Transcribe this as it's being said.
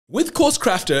With Course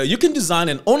Crafter, you can design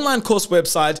an online course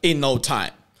website in no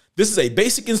time. This is a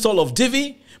basic install of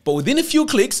Divi, but within a few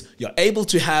clicks, you're able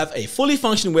to have a fully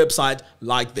functioning website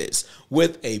like this,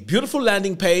 with a beautiful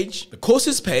landing page, a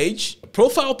courses page, a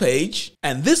profile page,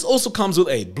 and this also comes with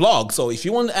a blog. So if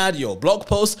you want to add your blog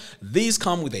posts, these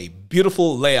come with a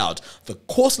beautiful layout. The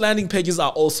course landing pages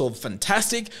are also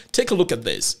fantastic. Take a look at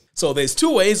this. So there's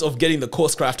two ways of getting the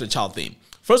Course Crafter child theme.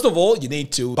 First of all, you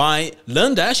need to buy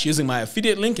LearnDash using my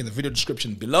affiliate link in the video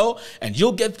description below, and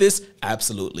you'll get this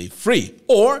absolutely free.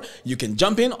 Or you can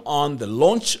jump in on the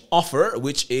launch offer,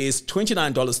 which is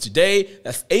 $29 today.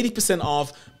 That's 80%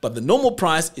 off, but the normal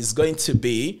price is going to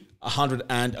be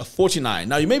 $149.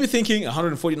 Now you may be thinking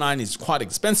 $149 is quite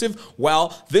expensive.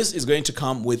 Well, this is going to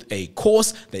come with a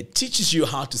course that teaches you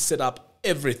how to set up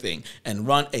everything and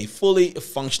run a fully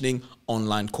functioning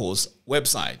online course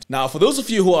website. Now, for those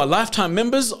of you who are lifetime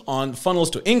members on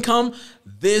Funnels to Income,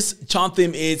 this child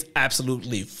theme is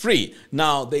absolutely free.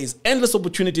 Now, there's endless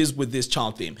opportunities with this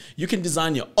child theme. You can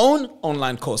design your own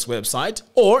online course website,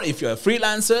 or if you're a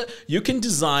freelancer, you can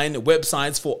design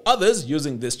websites for others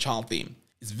using this child theme.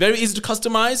 It's very easy to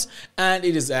customize, and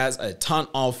it has a ton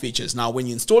of features. Now, when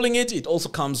you're installing it, it also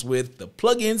comes with the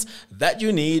plugins that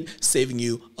you need, saving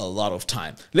you a lot of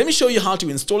time. Let me show you how to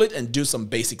install it and do some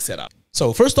basic setup.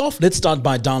 So first off, let's start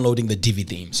by downloading the Divi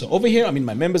theme. So over here, I'm in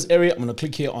my members area. I'm going to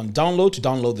click here on download to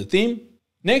download the theme.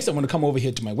 Next, I'm going to come over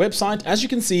here to my website. As you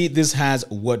can see, this has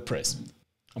WordPress.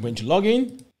 I'm going to log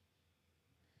in.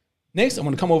 Next, I'm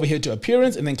going to come over here to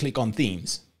appearance and then click on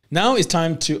themes. Now it's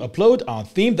time to upload our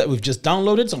theme that we've just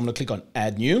downloaded. So I'm going to click on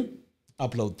Add New,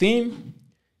 Upload Theme,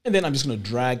 and then I'm just going to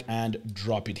drag and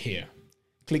drop it here.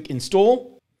 Click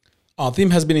Install. Our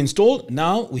theme has been installed.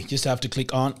 Now we just have to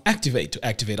click on Activate to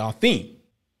activate our theme.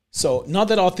 So now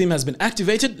that our theme has been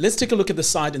activated, let's take a look at the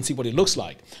site and see what it looks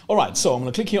like. All right, so I'm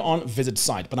going to click here on Visit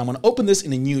Site, but I'm going to open this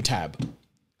in a new tab.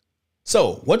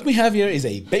 So what we have here is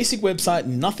a basic website.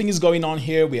 Nothing is going on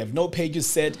here. We have no pages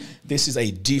set. This is a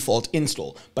default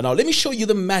install. But now let me show you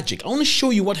the magic. I want to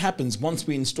show you what happens once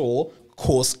we install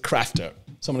Course Crafter.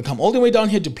 So I'm going to come all the way down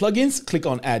here to plugins, click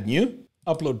on Add New,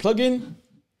 Upload Plugin,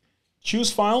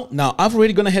 choose File. Now I've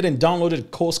already gone ahead and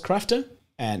downloaded Course Crafter,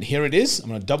 and here it is. I'm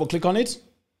going to double click on it.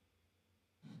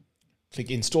 Click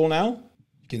Install now.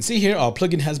 You can see here our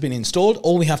plugin has been installed.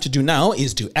 All we have to do now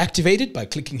is to activate it by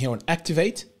clicking here on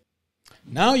Activate.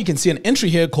 Now you can see an entry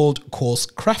here called Course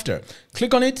Crafter.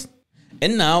 Click on it,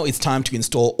 and now it's time to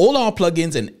install all our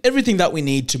plugins and everything that we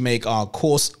need to make our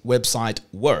course website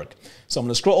work. So I'm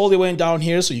going to scroll all the way down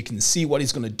here so you can see what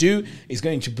it's going to do. It's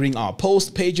going to bring our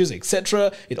post pages,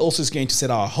 etc. It also is going to set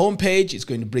our home page. It's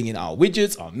going to bring in our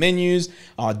widgets, our menus,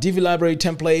 our Divi library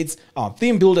templates, our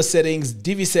theme builder settings,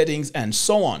 Divi settings, and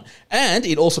so on. And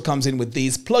it also comes in with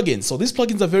these plugins. So these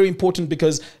plugins are very important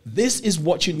because this is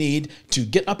what you need to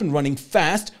get up and running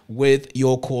fast with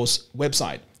your course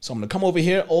website. So I'm going to come over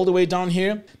here, all the way down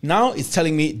here. Now it's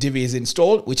telling me Divi is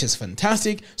installed, which is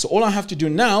fantastic. So all I have to do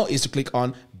now is to click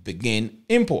on Begin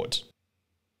Import.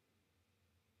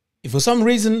 If for some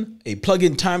reason a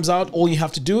plugin times out, all you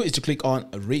have to do is to click on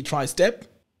a retry step.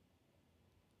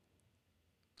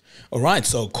 All right,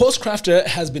 so Course Crafter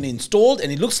has been installed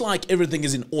and it looks like everything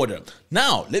is in order.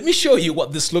 Now, let me show you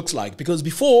what this looks like, because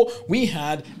before we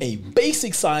had a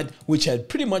basic site which had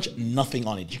pretty much nothing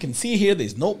on it. You can see here,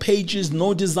 there's no pages,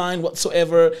 no design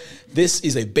whatsoever. This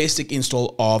is a basic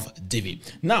install of Divi.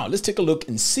 Now, let's take a look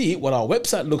and see what our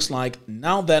website looks like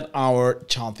now that our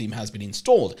child theme has been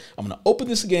installed. I'm going to open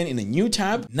this again in a new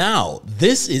tab. Now,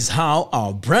 this is how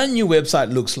our brand new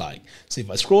website looks like. So if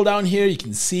I scroll down here, you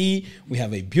can see we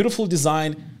have a beautiful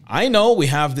design. I know we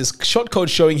have this shortcode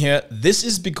showing here. This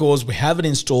is because we haven't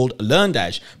installed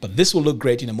LearnDash, but this will look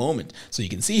great in a moment. So you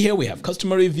can see here we have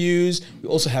customer reviews. We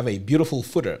also have a beautiful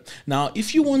footer. Now,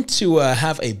 if you want to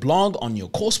have a blog on your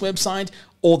course website,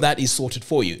 all that is sorted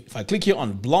for you. If I click here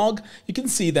on blog, you can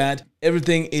see that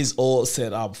everything is all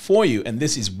set up for you, and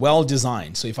this is well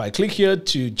designed. So if I click here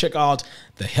to check out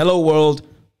the Hello World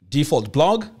default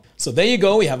blog, so there you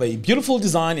go, we have a beautiful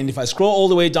design, and if I scroll all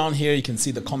the way down here, you can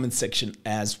see the comment section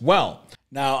as well.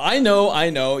 Now, I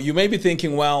know, you may be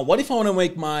thinking, well, what if I want to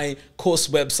make my course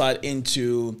website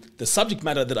into the subject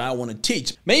matter that I want to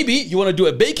teach? Maybe you want to do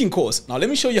a baking course. Now, let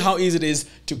me show you how easy it is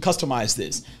to customize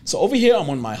this. So over here,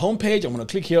 I'm on my home page. I'm going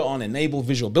to click here on Enable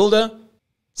Visual Builder.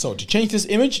 So to change this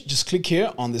image, just click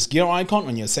here on this gear icon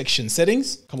on your section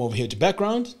settings. Come over here to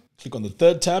background. Click on the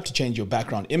third tab to change your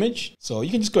background image. So you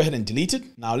can just go ahead and delete it.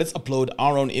 Now let's upload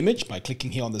our own image by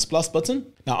clicking here on this plus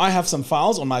button. Now I have some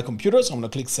files on my computer, so I'm going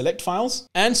to click Select Files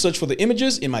and search for the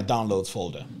images in my Downloads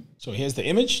folder. So here's the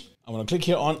image. I'm going to click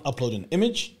here on upload an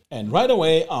image, and right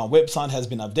away our website has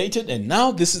been updated, and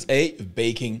now this is a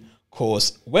baking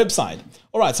course website.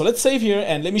 All right, so let's save here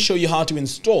and let me show you how to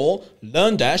install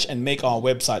LearnDash and make our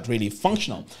website really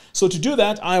functional. So to do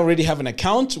that, I already have an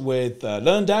account with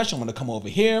LearnDash. I'm going to come over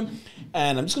here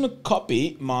and I'm just going to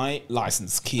copy my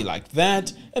license key like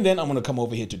that, and then I'm going to come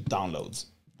over here to downloads.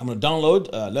 I'm going to download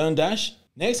LearnDash.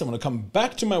 Next, I'm going to come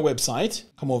back to my website,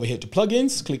 come over here to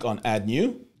plugins, click on add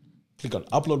new, click on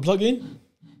upload plugin.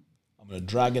 I'm going to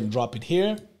drag and drop it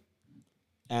here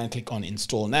and click on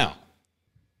install now.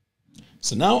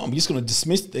 So now I'm just going to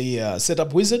dismiss the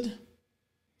setup wizard.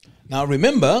 Now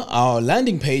remember, our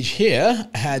landing page here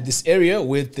had this area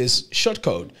with this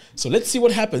shortcode. So let's see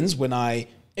what happens when I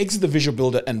exit the Visual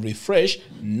Builder and refresh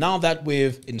now that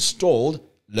we've installed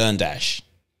LearnDash.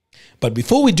 But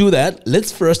before we do that,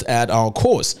 let's first add our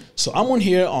course. So I'm on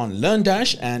here on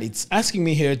LearnDash and it's asking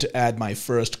me here to add my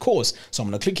first course. So I'm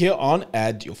going to click here on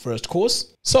add your first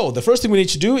course. So the first thing we need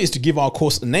to do is to give our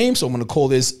course a name. So I'm going to call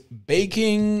this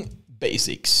Baking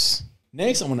Basics.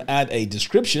 Next, I'm going to add a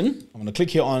description. I'm going to click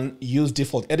here on use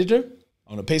default editor.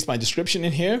 I'm going to paste my description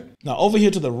in here. Now over here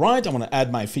to the right, I'm going to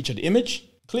add my featured image.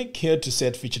 Click here to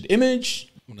set featured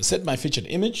image. I'm going to set my featured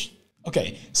image.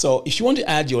 Okay, so if you want to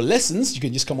add your lessons, you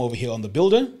can just come over here on the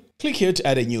builder. Click here to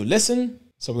add a new lesson.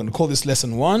 So we're going to call this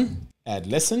lesson 1, add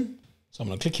lesson. So I'm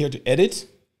going to click here to edit.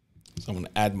 So I'm going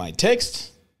to add my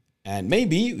text, and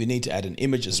maybe we need to add an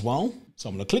image as well. So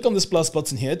I'm going to click on this plus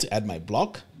button here to add my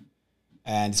block.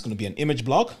 And it's going to be an image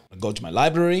block. I'll go to my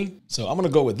library. So I'm going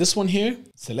to go with this one here,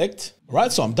 select. All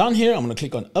right, so I'm done here. I'm going to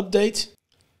click on update.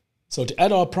 So to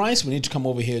add our price, we need to come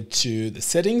over here to the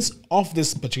settings of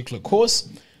this particular course.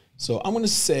 So I'm going to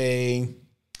say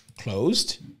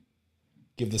closed,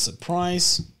 give this a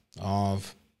price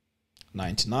of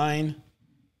 99.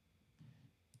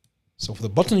 So for the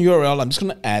button URL, I'm just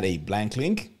going to add a blank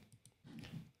link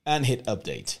and hit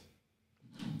update.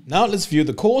 Now let's view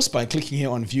the course by clicking here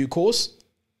on view course.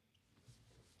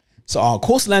 So our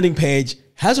course landing page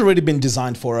has already been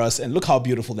designed for us, and look how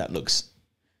beautiful that looks.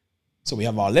 So we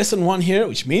have our lesson 1 here,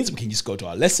 which means we can just go to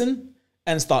our lesson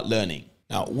and start learning.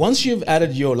 Now, once you've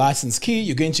added your license key,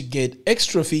 you're going to get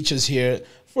extra features here.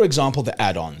 For example, the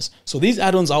add-ons. So these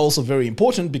add-ons are also very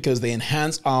important because they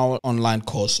enhance our online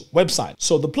course website.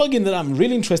 So the plugin that I'm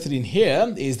really interested in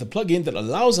here is the plugin that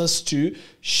allows us to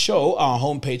show our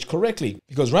homepage correctly.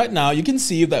 Because right now you can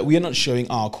see that we are not showing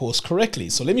our course correctly.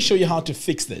 So let me show you how to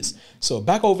fix this. So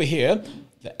back over here,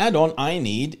 the add-on I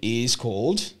need is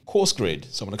called Course Grid.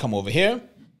 So I'm going to come over here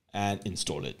and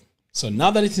install it. So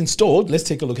now that it's installed, let's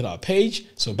take a look at our page.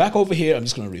 So back over here, I'm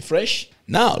just going to refresh.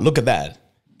 Now look at that.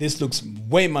 This looks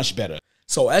way much better.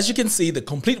 So as you can see, the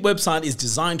complete website is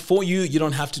designed for you. You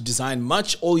don't have to design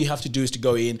much. All you have to do is to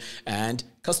go in and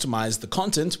customize the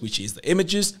content, which is the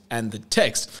images and the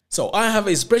text. So I have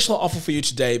a special offer for you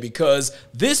today because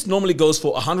this normally goes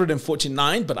for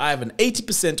 $149, but I have an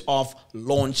 80% off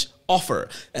launch offer.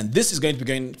 And this is going to be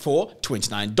going for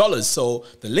 $29. So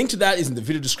the link to that is in the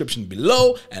video description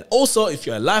below. And also, if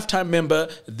you're a lifetime member,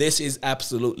 this is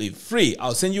absolutely free.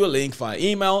 I'll send you a link via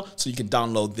email so you can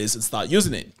download this and start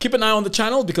using it. Keep an eye on the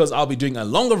channel because I'll be doing a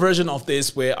longer version of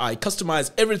this where I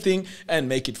customize everything and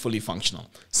make it fully functional.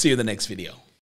 See you in the next video.